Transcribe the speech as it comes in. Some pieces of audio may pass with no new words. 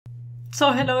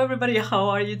So hello everybody, how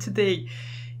are you today?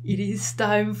 It is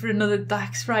time for another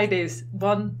DAX Fridays,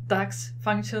 one DAX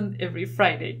function every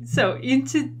Friday. So in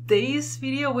today's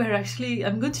video,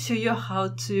 I'm going to show you how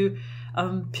to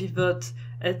pivot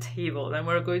a table, and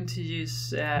we're going to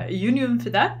use Union for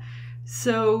that.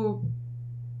 So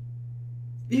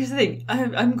here's the thing,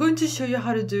 I'm going to show you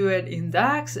how to do it in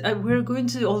DAX. We're going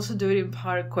to also do it in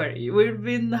Power Query. We've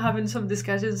been having some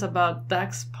discussions about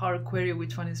DAX, Power Query,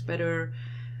 which one is better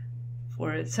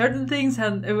for certain things,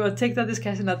 and we'll take that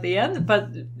discussion at the end.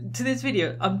 But to this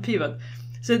video, Unpivot.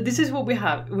 So this is what we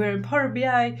have. We're in Power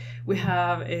BI. We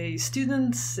have a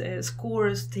student's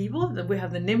scores table. Then we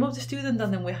have the name of the student,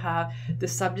 and then we have the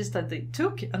subjects that they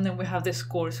took, and then we have the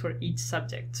scores for each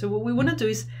subject. So what we want to do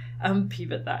is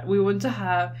unpivot that. We want to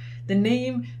have the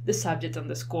name, the subject,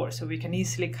 and the score, so we can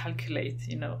easily calculate,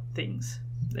 things.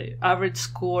 The average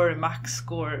score, max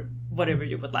score, whatever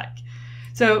you would like.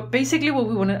 So basically what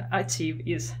we want to achieve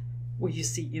is what you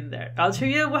see in there. I'll show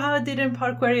you how I did it in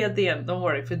Power Query at the end. Don't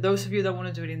worry. For those of you that want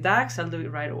to do it in DAX, I'll do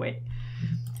it right away.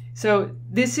 So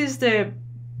this is the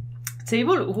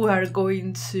table. We are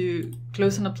going to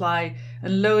close and apply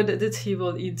and load the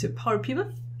table into Power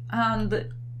Pivot and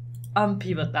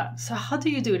unpivot that. So how do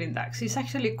you do it in DAX? It's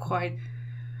actually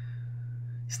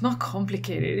it's not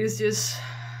complicated. It's just,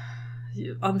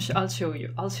 I'll show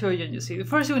you and you see.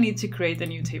 First we need to create a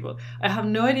new table. I have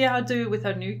no idea how to do it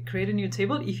without create a new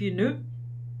table. If you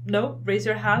know, raise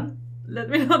your hand. Let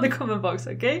me know in the comment box,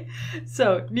 okay?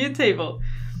 So new table,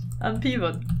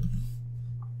 unpivot,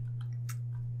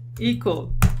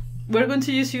 equal. We're going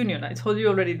to use Union. I told you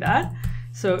already that.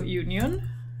 So Union,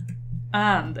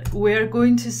 and we're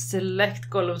going to select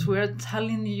columns. We are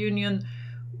telling Union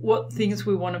what things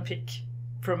we want to pick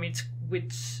from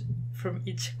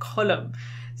each column.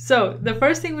 So the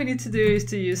first thing we need to do is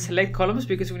to use select columns,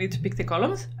 because we need to pick the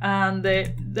columns, and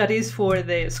that is for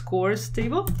the scores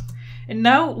table. And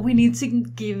now we need to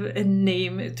give a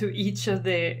name to each of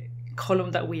the column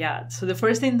that we add. So the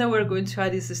first thing that we're going to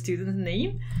add is the student's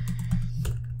name,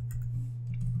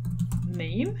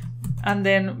 and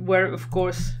then we're of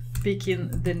course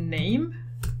picking the name.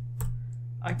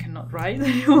 I cannot write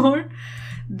anymore.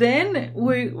 Then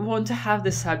we want to have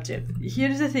the subject.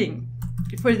 Here's the thing.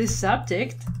 For the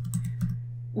subject,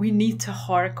 we need to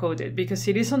hard code it because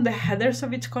it is on the headers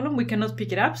of each column. We cannot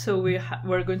pick it up, so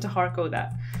we're going to hard code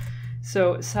that.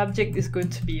 So subject is going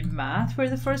to be math for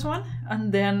the first one,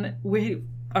 and then we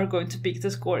are going to pick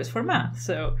the scores for math.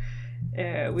 So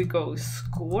we go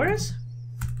scores,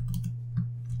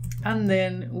 and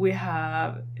then we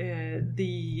have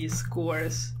the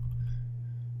scores,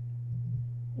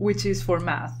 which is for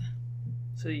math.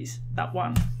 So is that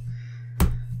one.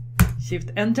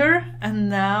 Shift enter, and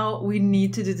now we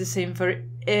need to do the same for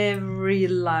every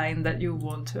line that you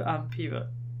want to unpivot.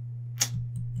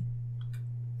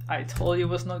 I told you it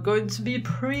was not going to be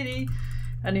pretty,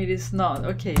 and it is not.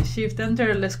 Okay, shift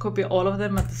enter, let's copy all of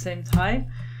them at the same time.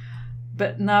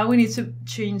 But now we need to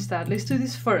change that. Let's do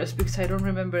this first because I don't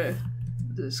remember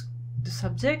the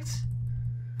subject.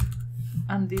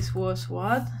 And this was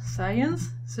what? Science.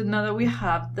 So now that we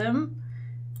have them,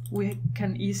 we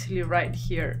can easily write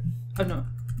here. Oh no,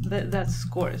 that's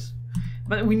scores.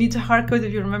 But we need to hard code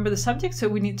if you remember the subject, so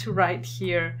we need to write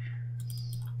here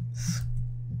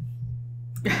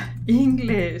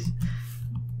English.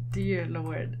 Dear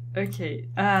Lord. Okay,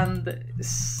 and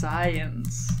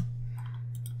science.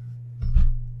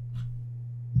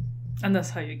 And that's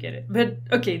how you get it. But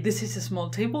okay, this is a small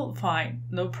table, fine,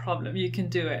 no problem, you can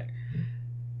do it.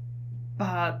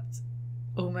 But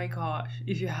oh my gosh,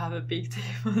 if you have a big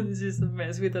table, this is a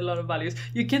mess with a lot of values.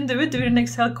 You can do it in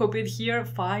Excel, copy it here,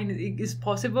 fine, it is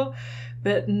possible.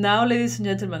 But now, ladies and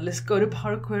gentlemen, let's go to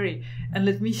Power Query and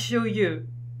let me show you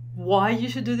why you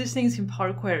should do these things in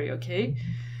Power Query, okay?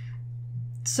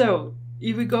 So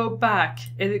if we go back,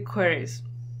 edit queries,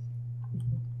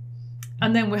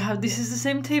 and then we have, this is the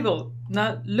same table.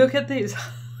 Now look at this,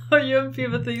 how you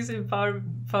pivot things in Power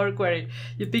Query.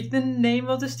 You pick the name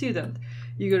of the student,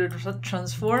 you go to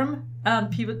transform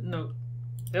and pivot,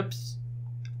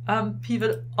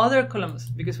 pivot other columns,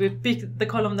 because we picked the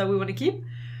column that we want to keep,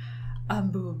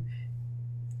 and boom,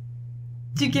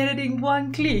 you get it in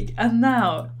one click. And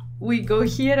now we go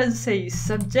here and say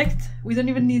subject. We don't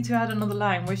even need to add another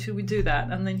line. Why should we do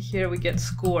that? And then here we get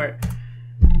score.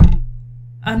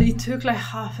 And it took like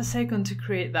half a second to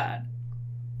create that.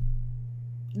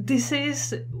 This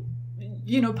is,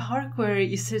 Power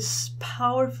Query is a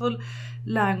powerful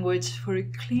language for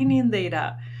cleaning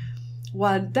data,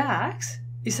 while DAX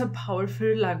is a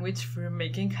powerful language for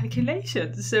making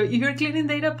calculations. So if you're cleaning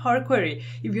data, Power Query.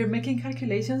 If you're making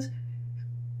calculations,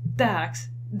 DAX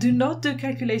Do not do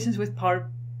calculations with Power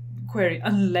Query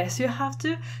unless you have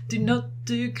to. Do not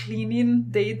do cleaning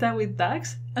data with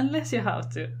DAX unless you have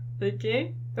to.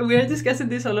 Okay? We are discussing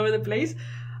this all over the place.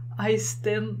 I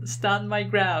stand my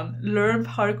ground. Learn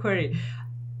Power Query.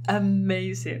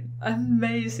 Amazing.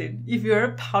 Amazing. If you're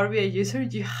a Power BI user,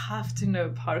 you have to know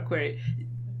Power Query.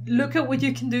 Look at what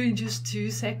you can do in just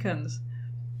 2 seconds.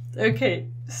 Okay,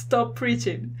 stop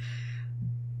preaching.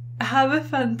 Have a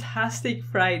fantastic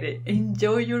Friday.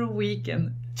 Enjoy your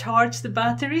weekend. Charge the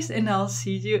batteries, and I'll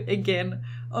see you again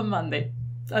on Monday.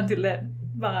 Until then,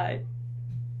 bye.